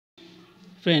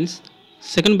Friends,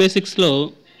 second బేసిక్స్లో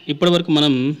ఇప్పటివరకు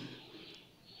మనం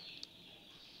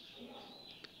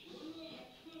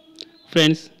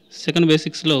second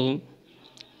బేసిక్స్లో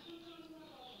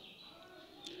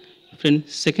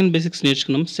second basics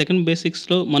నేర్చుకున్నాం. సెకండ్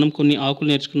బేసిక్స్లో మనం కొన్ని ఆకులు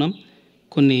నేర్చుకున్నాం,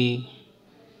 కొన్ని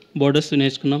బోర్డర్స్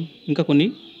నేర్చుకున్నాం, ఇంకా కొన్ని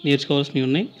నేర్చుకోవాల్సినవి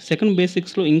ఉన్నాయి. సెకండ్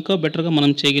బేసిక్స్లో ఇంకా బెటర్గా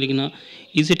మనం చేయగలిగిన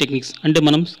ఈజీ టెక్నిక్స్ అంటే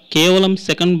మనం కేవలం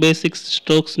సెకండ్ బేసిక్స్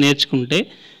స్ట్రోక్స్ నేర్చుకుంటే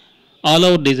all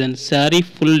over design sari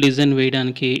full design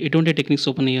వేయడానికి ఎటువంటి టెక్నిక్స్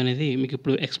ఓపెన్ అయ్యాయి అనేది మీకు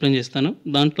ఇప్పుడు ఎక్స్ప్లెయిన్ చేస్తాను.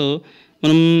 దాంట్లో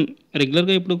మనం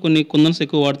రెగ్యులర్గా ఇప్పుడు కొన్ని కుందన్స్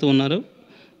ఎక్కువ వాడుతూ ఉన్నారు.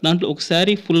 దాంట్లో ఒక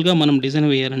శారీ ఫుల్గా మనం డిజైన్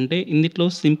వేయాలంటే ఇందులో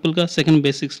సింపుల్గా సెకండ్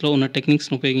బేసిక్స్లో ఉన్న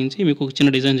టెక్నిక్స్ని ఉపయోగించి మీకు ఒక చిన్న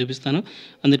డిజైన్ చూపిస్తాను.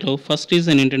 అందులో ఫస్ట్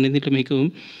డిజైన్ ఏంటంటే దీంట్లో మీకు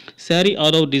శారీ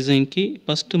ఆల్ ఓవర్ డిజైన్కి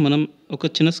ఫస్ట్ మనం ఒక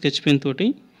చిన్న స్కెచ్ పెన్ తోటి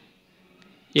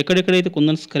ఎక్కడెక్కడైతే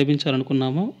కుందన్స్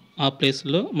కనిపించాలనుకున్నామో ఆ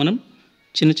ప్లేస్లో మనం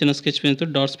చిన్న చిన్న స్కెచ్ పెన్తో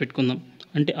డాట్స్ పెట్టుకుందాం.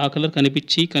 అంటే ఆ కలర్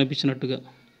కనిపించినట్టుగా.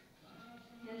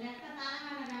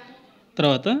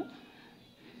 తర్వాత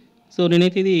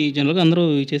నేనైతే ఇది జనరల్గా అందరూ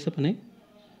చేసే పనే.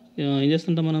 ఏం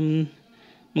చేస్తుంటాం, మనం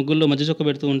ముగ్గుల్లో మధ్య చొక్క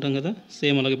పెడుతూ ఉంటాం కదా,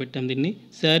 సేమ్ అలాగే పెట్టాం దీన్ని.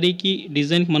 శారీకి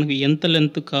డిజైన్కి మనకి ఎంత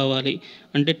లెంత్ కావాలి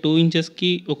అంటే 2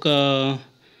 ఇంచెస్కి ఒక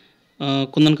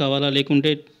కుందన్ కావాలా,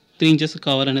 లేకుంటే 3 ఇంచెస్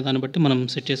కావాలనే దాన్ని బట్టి మనం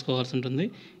సెట్ చేసుకోవాల్సి ఉంటుంది.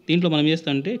 దీంట్లో మనం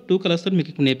చేస్తామంటే 2 కలర్స్తో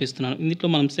మీకు ఇక్కడ నేర్పిస్తున్నాను. దీంట్లో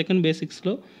మనం సెకండ్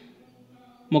బేసిక్స్లో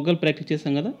మొగ్గలు ప్రాక్టీస్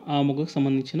చేస్తాం కదా, ఆ మొగ్గకు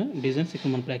సంబంధించిన డిజైన్స్ ఇక్కడ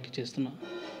మనం ప్రాక్టీస్ చేస్తున్నాం.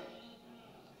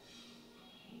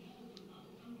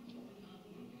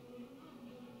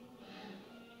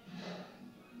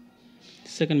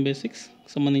 సెకండ్ బేసిక్స్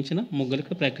సంబంధించిన మొగ్గలు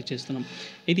ఇక్కడ ప్రాక్టీస్ చేస్తున్నాం.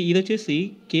 ఇది వచ్చేసి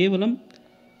కేవలం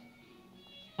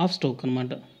హాఫ్ స్ట్రోక్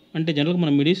అనమాట. అంటే జనరల్గా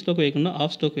మనం మిడిల్ స్ట్రోక్ వేయకుండా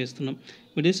హాఫ్ స్ట్రోక్ వేస్తున్నాం.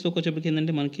 మిడిల్ స్ట్రోక్ వచ్చేప్పటికి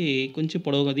ఏంటంటే మనకి కొంచెం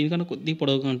పొడవుగా, దీనికన్నా కొద్దిగా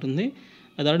పొడవుగా ఉంటుంది.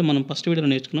 అది ఆల్రెడీ మనం ఫస్ట్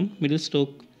వీడియోలో నేర్చుకున్నాం, middle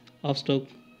stroke, half stroke,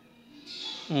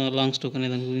 long stroke అనే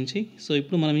దాని గురించి.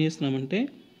 ఇప్పుడు మనం ఏం చేస్తున్నామంటే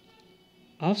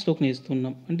హాఫ్ స్ట్రోక్ని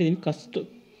వేస్తున్నాం. అంటే దీన్ని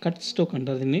కట్ స్ట్రోక్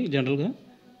అంటారు దీన్ని జనరల్గా.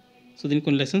 దీనికి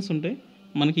కొన్ని లెసన్స్ ఉంటాయి.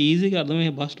 మనకి ఈజీగా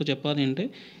అర్థమయ్యే భాషలో చెప్పాలి అంటే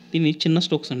దీన్ని చిన్న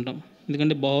స్ట్రోక్స్ అంటాం.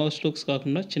 ఎందుకంటే బాగా స్ట్రోక్స్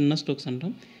కాకుండా చిన్న స్ట్రోక్స్ అంటాం.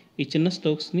 ఈ చిన్న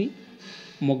స్ట్రోక్స్ని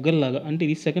మొగ్గల్లాగా, అంటే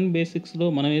ఇది సెకండ్ బేసిక్స్లో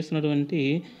మనం వేస్తున్నటువంటి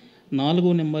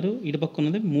 4వ నెంబరు ఇటుపక్క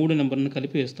ఉన్నది 3 నెంబర్ని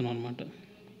కలిపి వేస్తున్నాం అనమాట.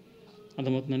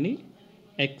 అర్థమవుతుందండి.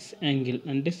 ఎక్స్ యాంగిల్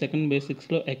అంటే సెకండ్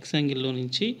బేసిక్స్లో ఎక్స్ యాంగిల్లో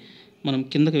నుంచి మనం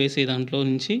కిందకి వేసే దాంట్లో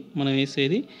నుంచి మనం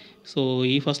వేసేది.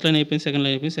 ఈ ఫస్ట్ లైన్ అయిపోయింది, సెకండ్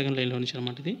లైన్ అయిపోయింది, సెకండ్ లైన్లో నుంచి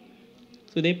అనమాట ఇది.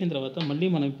 ఇది అయిపోయిన తర్వాత మళ్ళీ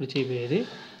మనం ఇప్పుడు చేయబోయేది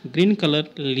గ్రీన్ కలర్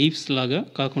లీవ్స్ లాగా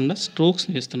కాకుండా స్ట్రోక్స్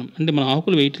వేస్తున్నాం. అంటే మన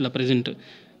ఆకులు వేయట్లా ప్రజెంట్,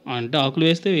 అంటే ఆకులు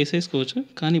వేసేసుకోవచ్చు,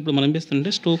 కానీ ఇప్పుడు మనం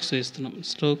వేస్తుంటే స్ట్రోక్స్ వేస్తున్నాం.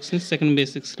 స్ట్రోక్స్ని సెకండ్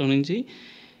బేసిక్స్లో నుంచి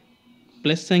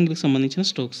ప్లస్ యాంగిల్కి సంబంధించిన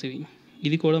స్ట్రోక్స్ ఇవి.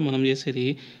 ఇది కూడా మనం చేసేది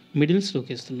మిడిల్ స్ట్రోక్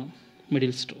వేస్తున్నాం.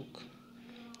 మిడిల్ స్ట్రోక్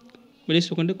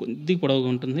అంటే కొద్దిగా పొడవుగా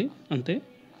ఉంటుంది అంతే.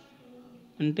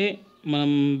 అంటే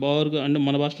మనం బారుగా, అంటే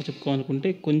మన భాషలో చెప్పుకోవాలనుకుంటే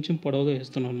కొంచెం పొడవుగా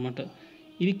వేస్తున్నాం అనమాట.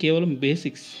 ఇది కేవలం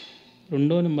బేసిక్స్,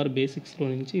 2వ నెంబర్ బేసిక్స్లో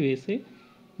నుంచి వేసే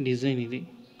డిజైన్ ఇది.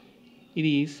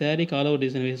 ఇది శారీకి ఆల్ ఓవర్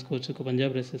డిజైన్ వేసుకోవచ్చు, ఒక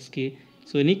Punjab డ్రెస్సెస్కి.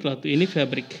 Any cloth, any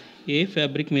fabric, ఏ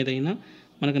ఫ్యాబ్రిక్ మీదైనా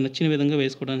మనకు నచ్చిన విధంగా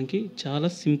వేసుకోవడానికి చాలా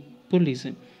సింపుల్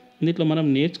డిజైన్. దీంట్లో మనం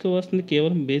నేర్చుకోవాల్సింది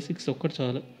కేవలం బేసిక్స్ ఒక్కటి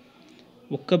చాలు.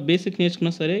 ఒక్క బేసిక్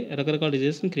నేర్చుకున్నా సరే రకరకాల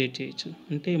డిజైన్స్ని క్రియేట్ చేయొచ్చు.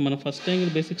 అంటే మన ఫస్ట్ యాంగిల్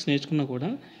బేసిక్స్ నేర్చుకున్నా కూడా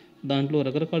దాంట్లో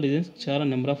రకరకాల డిజైన్స్ చాలా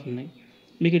నెంబర్ ఆఫ్ ఉన్నాయి.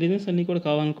 మీకు ఈ డిజైన్స్ అన్నీ కూడా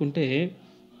కావాలనుకుంటే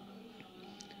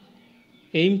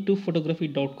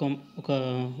aim2photography.com ఒక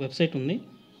వెబ్సైట్ ఉంది.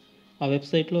 ఆ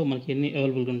వెబ్సైట్లో మనకి ఎన్ని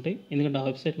అవైలబుల్గా ఉంటాయి, ఎందుకంటే ఆ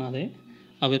వెబ్సైట్ నాదే.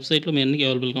 ఆ వెబ్సైట్లో మీ అన్ని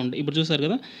అవైలబుల్గా ఉంటాయి. ఇప్పుడు చూసారు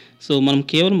కదా. మనం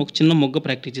కేవలం ఒక చిన్న మొగ్గ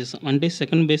ప్రాక్టీస్ చేస్తాం. అంటే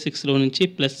సెకండ్ బేసిక్స్లో నుంచి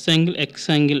ప్లస్ యాంగిల్, ఎక్స్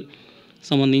యాంగిల్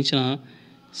సంబంధించిన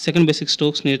సెకండ్ బేసిక్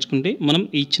స్ట్రోక్స్ నేర్చుకుంటే మనం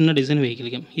ఈ చిన్న డిజైన్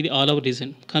వేయగలిగాం. ఇది ఆల్ ఓవర్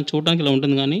డిజైన్, కానీ చూడడానికి ఇలా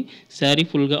ఉంటుంది, కానీ శారీ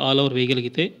ఫుల్గా ఆల్ ఓవర్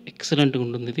వేయగలిగితే ఎక్సలెంట్గా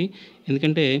ఉంటుంది ఇది.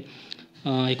 ఎందుకంటే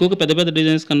ఎక్కువగా పెద్ద పెద్ద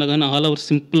డిజైన్స్ కన్నా కానీ ఆల్ ఓవర్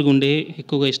సింపుల్గా ఉండే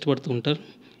ఎక్కువగా ఇష్టపడుతూ ఉంటారు.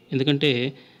 ఎందుకంటే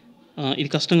ఇది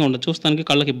కష్టంగా ఉండదు, చూస్తానికి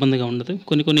కళ్ళకి ఇబ్బందిగా ఉండదు.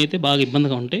 కొన్ని అయితే బాగా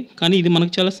ఇబ్బందిగా ఉంటాయి, కానీ ఇది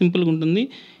మనకు చాలా సింపుల్గా ఉంటుంది.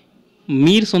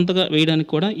 మీరు సొంతగా వేయడానికి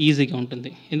కూడా ఈజీగా ఉంటుంది.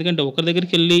 ఎందుకంటే ఒకరి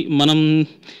దగ్గరికి వెళ్ళి మనం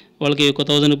వాళ్ళకి ఒక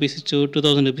 1000 రూపీస్ ఇచ్చు,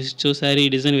 2000 రూపీస్ ఇచ్చు శారీ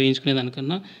డిజైన్ వేయించుకునే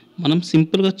దానికన్నా మనం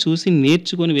సింపుల్గా చూసి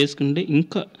నేర్చుకొని వేసుకుంటే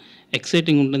ఇంకా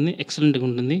ఎక్సైటింగ్ ఉంటుంది, ఎక్సలెంట్గా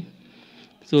ఉంటుంది.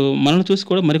 మనల్ని చూసి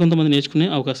కూడా మరికొంతమంది నేర్చుకునే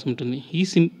అవకాశం ఉంటుంది.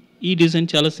 ఈ డిజైన్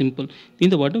చాలా సింపుల్.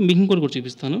 దీంతో పాటు మీకు ఇంకోటి కూడా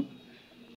చూపిస్తాను.